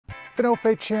The No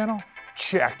Fate channel,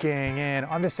 checking in.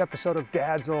 On this episode of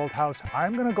Dad's Old House,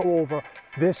 I'm gonna go over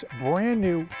this brand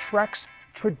new Trex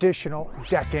traditional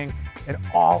decking in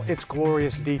all its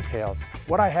glorious details.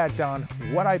 What I had done,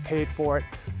 what I paid for it,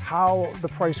 how the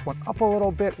price went up a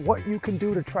little bit, what you can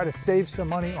do to try to save some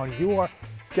money on your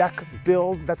deck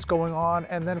build that's going on,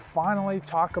 and then finally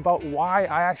talk about why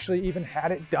I actually even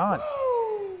had it done.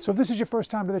 So if this is your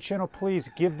first time to the channel, please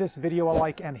give this video a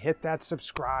like and hit that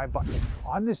subscribe button.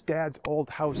 On this Dad's Old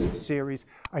House series,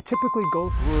 I typically go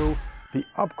through the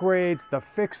upgrades, the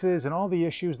fixes, and all the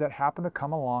issues that happen to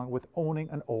come along with owning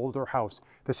an older house.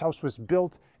 This house was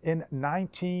built in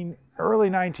early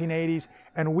 1980s,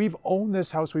 and we've owned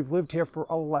this house. We've lived here for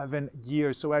 11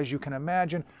 years. So as you can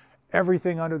imagine,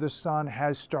 everything under the sun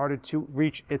has started to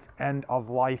reach its end of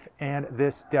life, and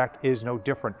this deck is no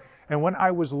different. And when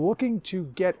I was looking to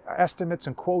get estimates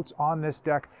and quotes on this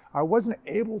deck, I wasn't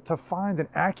able to find an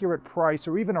accurate price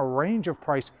or even a range of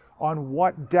price on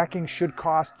what decking should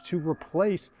cost to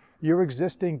replace your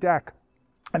existing deck.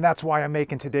 And that's why I'm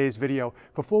making today's video.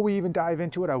 Before we even dive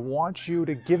into it, I want you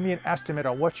to give me an estimate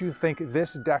on what you think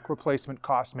this deck replacement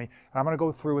cost me. And I'm gonna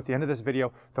go through at the end of this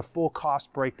video the full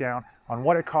cost breakdown on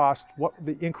what it cost, what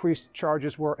the increased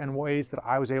charges were, and ways that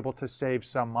I was able to save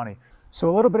some money. So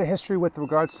a little bit of history with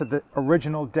regards to the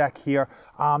original deck here.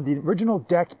 The original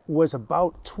deck was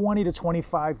about 20 to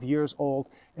 25 years old.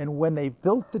 And when they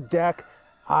built the deck,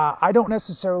 I don't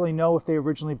necessarily know if they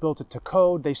originally built it to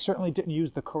code. They certainly didn't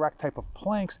use the correct type of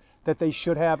planks that they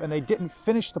should have, and they didn't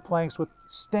finish the planks with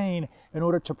stain in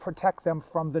order to protect them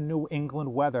from the New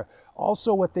England weather.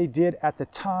 Also, what they did at the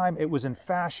time, it was in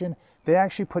fashion, they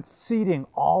actually put seating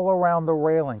all around the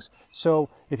railings. So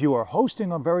if you were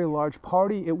hosting a very large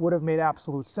party, it would have made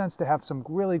absolute sense to have some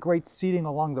really great seating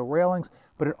along the railings,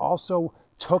 but it also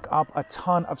took up a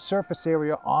ton of surface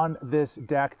area on this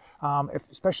deck,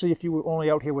 especially if you were only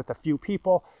out here with a few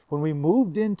people. When we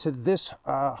moved into this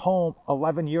home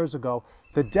 11 years ago,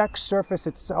 the deck surface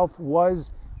itself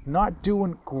was not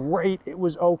doing great. It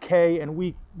was okay, and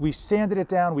we sanded it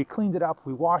down, we cleaned it up,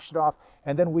 we washed it off,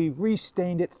 and then we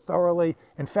restained it thoroughly.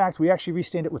 In fact, we actually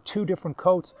restained it with 2 different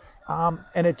coats,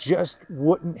 and it just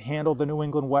wouldn't handle the New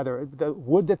England weather. The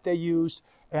wood that they used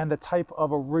and the type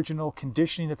of original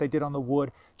conditioning that they did on the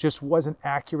wood just wasn't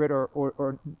accurate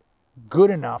or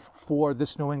good enough for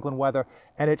this New England weather,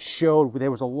 and it showed. There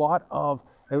was a lot of,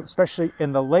 especially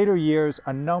in the later years,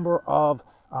 a number of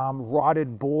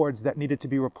rotted boards that needed to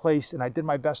be replaced, and I did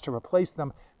my best to replace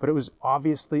them, but it was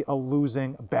obviously a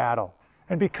losing battle.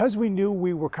 And because we knew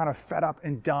we were kind of fed up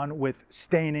and done with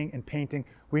staining and painting,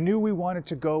 we knew we wanted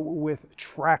to go with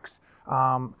Trex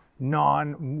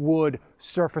non-wood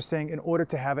surfacing in order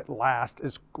to have it last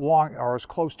as long or as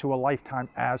close to a lifetime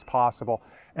as possible.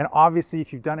 And obviously,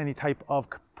 if you've done any type of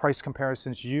price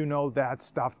comparisons, you know that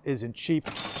stuff isn't cheap.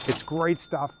 It's great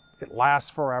stuff. It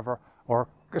lasts forever, or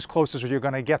as close as you're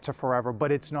going to get to forever,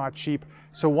 but it's not cheap.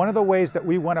 So one of the ways that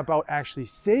we went about actually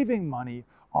saving money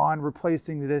on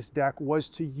replacing this deck was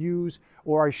to use,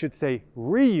 or I should say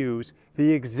reuse,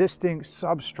 the existing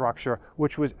substructure,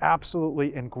 which was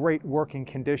absolutely in great working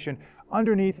condition.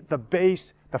 Underneath the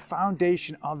base, the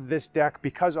foundation of this deck,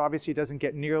 because obviously it doesn't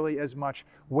get nearly as much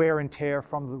wear and tear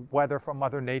from the weather, from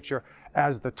Mother Nature,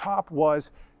 as the top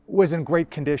was in great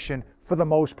condition for the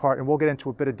most part, and we'll get into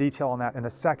a bit of detail on that in a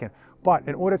second. But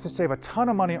in order to save a ton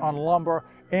of money on lumber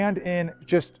and in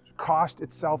just cost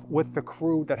itself with the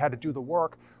crew that had to do the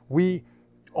work, we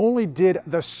only did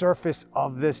the surface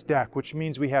of this deck, which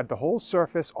means we had the whole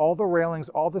surface, all the railings,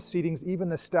 all the seatings, even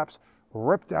the steps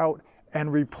ripped out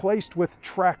and replaced with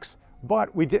Trex,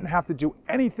 but we didn't have to do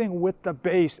anything with the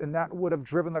base, and that would have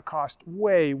driven the cost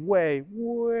way, way,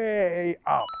 way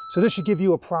up. So this should give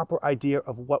you a proper idea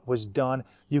of what was done.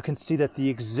 You can see that the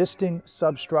existing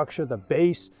substructure, the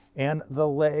base and the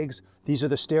legs, these are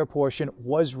the stair portion,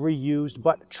 was reused,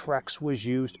 but Trex was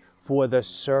used for the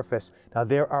surface. Now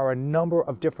there are a number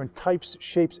of different types,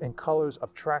 shapes, and colors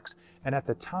of Trex, and at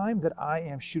the time that I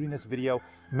am shooting this video,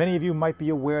 many of you might be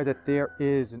aware that there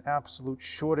is an absolute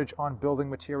shortage on building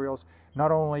materials,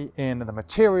 not only in the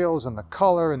materials and the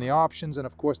color and the options, and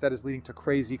of course that is leading to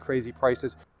crazy, crazy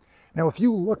prices. Now if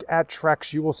you look at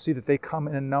Trex, you will see that they come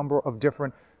in a number of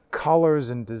different colors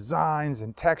and designs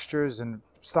and textures and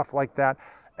stuff like that.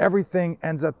 Everything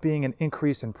ends up being an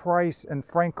increase in price, and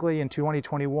frankly in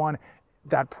 2021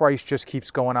 that price just keeps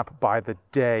going up by the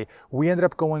day. We ended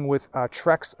up going with a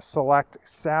Trex Select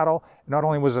saddle. Not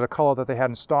only was it a color that they had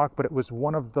in stock, but it was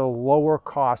one of the lower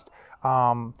cost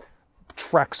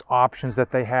Trex options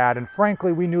that they had. And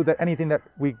frankly, we knew that anything that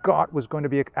we got was going to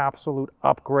be an absolute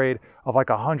upgrade of like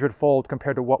 100-fold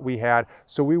compared to what we had.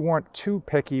 So we weren't too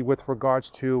picky with regards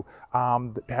to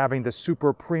having the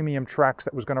super premium Trex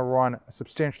that was going to run a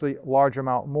substantially large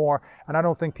amount more. And I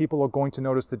don't think people are going to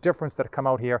notice the difference that come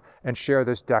out here and share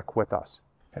this deck with us.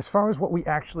 As far as what we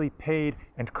actually paid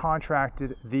and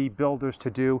contracted the builders to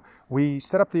do, we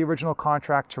set up the original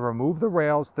contract to remove the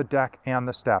rails, the deck, and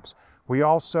the steps. We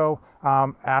also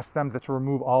asked them to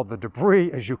remove all the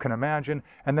debris, as you can imagine,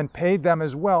 and then paid them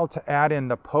as well to add in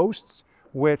the posts,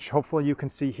 which hopefully you can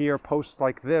see here, posts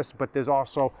like this, but there's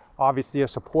also obviously a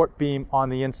support beam on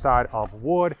the inside of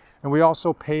wood. And we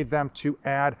also paid them to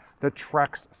add the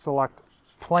Trex Select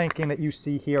planking that you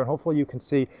see here. And hopefully you can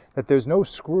see that there's no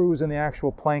screws in the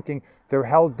actual planking. They're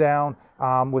held down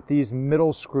with these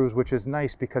middle screws, which is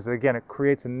nice because again, it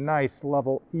creates a nice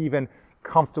level, even,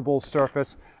 comfortable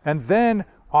surface. And then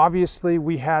obviously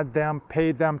we had them,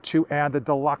 paid them to add the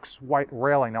deluxe white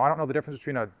railing. Now I don't know the difference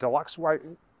between a deluxe white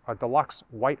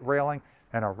railing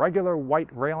and a regular white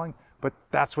railing, but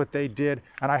that's what they did.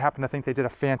 And I happen to think they did a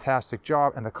fantastic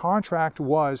job. And the contract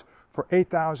was for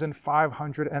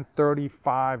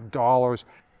 $8,535.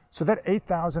 So that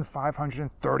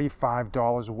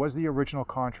 $8,535 was the original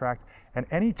contract. And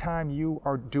anytime you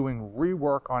are doing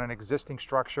rework on an existing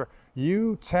structure,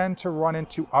 you tend to run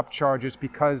into upcharges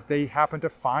because they happen to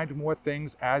find more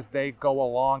things as they go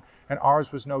along, and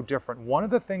ours was no different. One of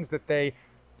the things that they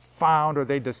found, or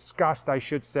they discussed, I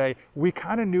should say, we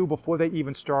kind of knew before they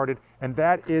even started, and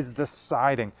that is the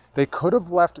siding. They could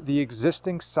have left the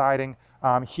existing siding,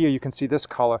 here you can see this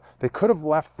color, they could have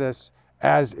left this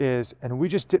as is, and we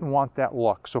just didn't want that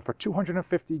look. So for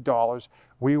 $250,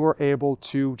 we were able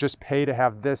to just pay to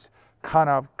have this kind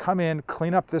of come in,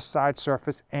 clean up this side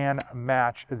surface, and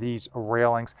match these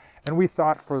railings. And we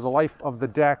thought for the life of the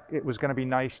deck, it was going to be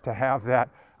nice to have that,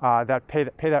 pay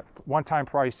that one-time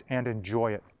price and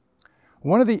enjoy it.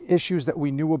 One of the issues that we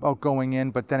knew about going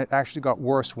in, but then it actually got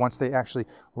worse once they actually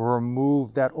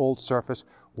removed that old surface,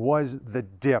 was the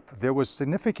dip. There was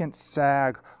significant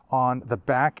sag on the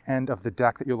back end of the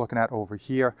deck that you're looking at over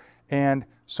here. And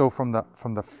so from the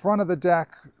front of the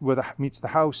deck, where it meets the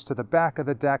house, to the back of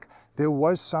the deck, there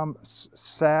was some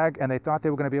sag, and they thought they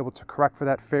were going to be able to correct for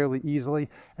that fairly easily.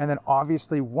 And then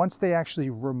obviously once they actually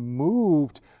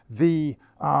removed the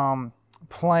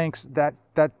planks, that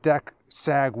deck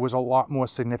sag was a lot more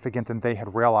significant than they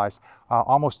had realized,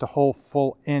 almost a whole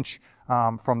full inch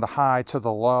from the high to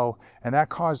the low. And that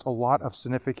caused a lot of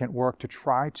significant work to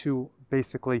try to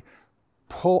basically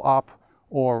pull up,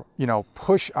 or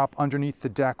push up underneath the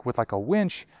deck with like a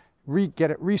winch,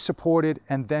 get it re-supported,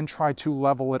 and then try to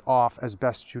level it off as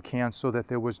best you can so that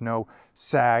there was no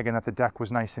sag and that the deck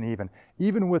was nice and even.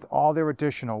 Even with all their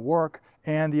additional work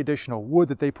and the additional wood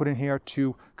that they put in here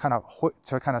to kind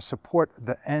of support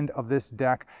the end of this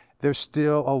deck, there's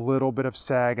still a little bit of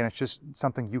sag, and it's just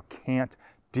something you can't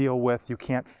deal with, you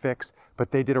can't fix.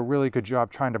 But they did a really good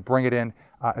job trying to bring it in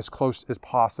as close as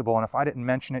possible. And if I didn't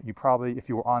mention it, you probably, if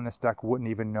you were on this deck, wouldn't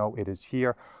even know it is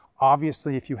here.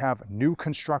 Obviously, if you have new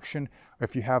construction,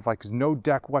 if you have like no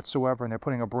deck whatsoever and they're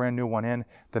putting a brand new one in,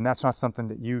 then that's not something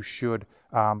that you should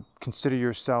consider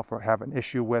yourself or have an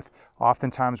issue with.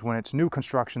 Oftentimes when it's new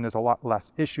construction, there's a lot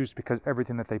less issues because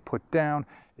everything that they put down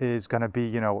is going to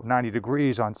be 90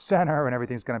 degrees on center, and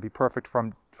everything's going to be perfect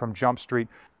from Jump Street.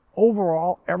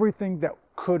 Overall, everything that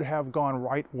could have gone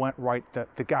right went right.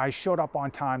 The guys showed up on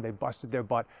time, they busted their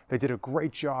butt, they did a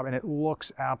great job, and it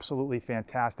looks absolutely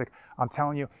fantastic. I'm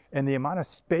telling you, and the amount of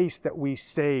space that we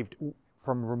saved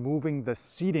from removing the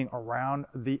seating around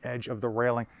the edge of the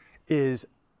railing is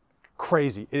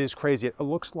crazy. It is crazy. It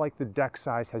looks like the deck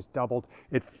size has doubled.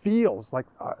 It feels like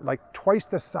twice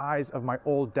the size of my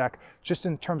old deck, just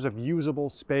in terms of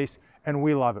usable space, and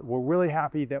we love it. We're really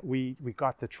happy that we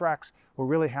got the Trex. We're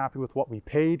really happy with what we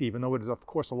paid, even though it is of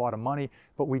course a lot of money,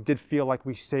 but we did feel like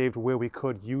we saved where we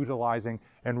could, utilizing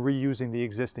and reusing the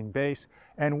existing base.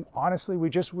 And honestly, we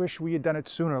just wish we had done it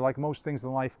sooner. Like most things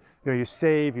in life, you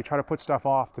save, you try to put stuff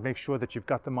off to make sure that you've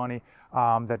got the money,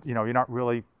 that you're not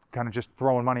really kind of just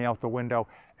throwing money out the window.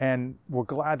 And we're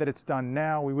glad that it's done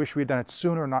now. We wish we had done it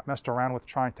sooner, not messed around with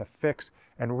trying to fix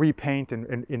and repaint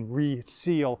and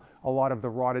reseal a lot of the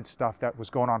rotted stuff that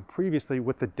was going on previously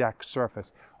with the deck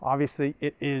surface. Obviously,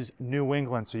 it is New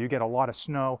England, so you get a lot of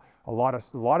snow, a lot of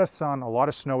sun, a lot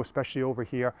of snow, especially over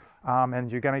here,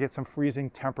 and you're going to get some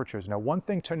freezing temperatures. Now, one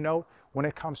thing to note when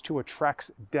it comes to a Trex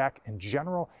deck in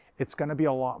general, it's going to be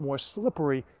a lot more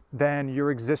slippery than your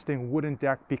existing wooden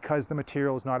deck because the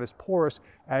material is not as porous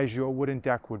as your wooden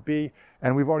deck would be.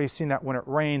 And we've already seen that when it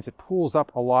rains, it pools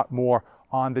up a lot more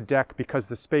on the deck because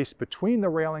the space between the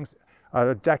railings,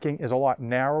 the decking is a lot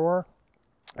narrower,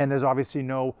 and there's obviously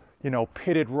no,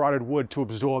 pitted rotted wood to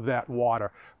absorb that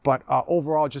water. But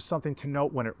overall, just something to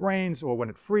note when it rains or when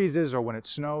it freezes or when it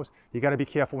snows. You got to be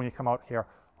careful when you come out here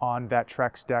on that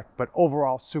Trex deck. But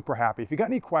overall, super happy. If you got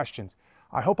any questions,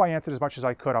 I hope I answered as much as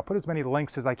I could. I'll put as many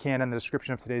links as I can in the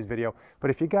description of today's video. But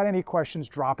if you got any questions,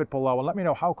 drop it below and let me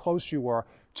know how close you were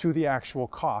to the actual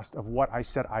cost of what I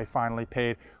said I finally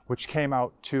paid, which came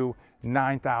out to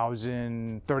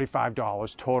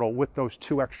 $9,035 total with those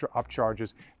 2 extra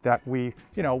upcharges that we,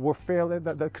 were fairly,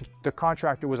 the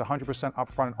contractor was 100%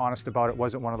 upfront and honest about it. It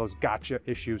wasn't one of those gotcha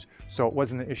issues. So it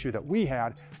wasn't an issue that we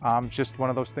had. Just one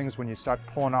of those things when you start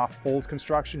pulling off old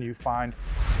construction, you find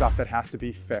stuff that has to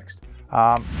be fixed.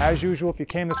 As usual, if you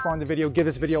came this far in the video, give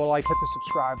this video a like, hit the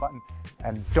subscribe button,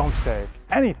 and don't save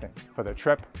anything for the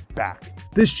trip back.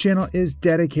 This channel is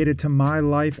dedicated to my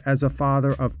life as a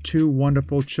father of 2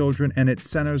 wonderful children, and it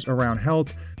centers around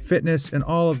health, fitness, and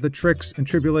all of the tricks and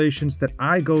tribulations that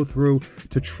I go through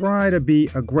to try to be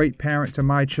a great parent to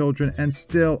my children and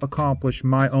still accomplish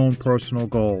my own personal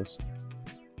goals.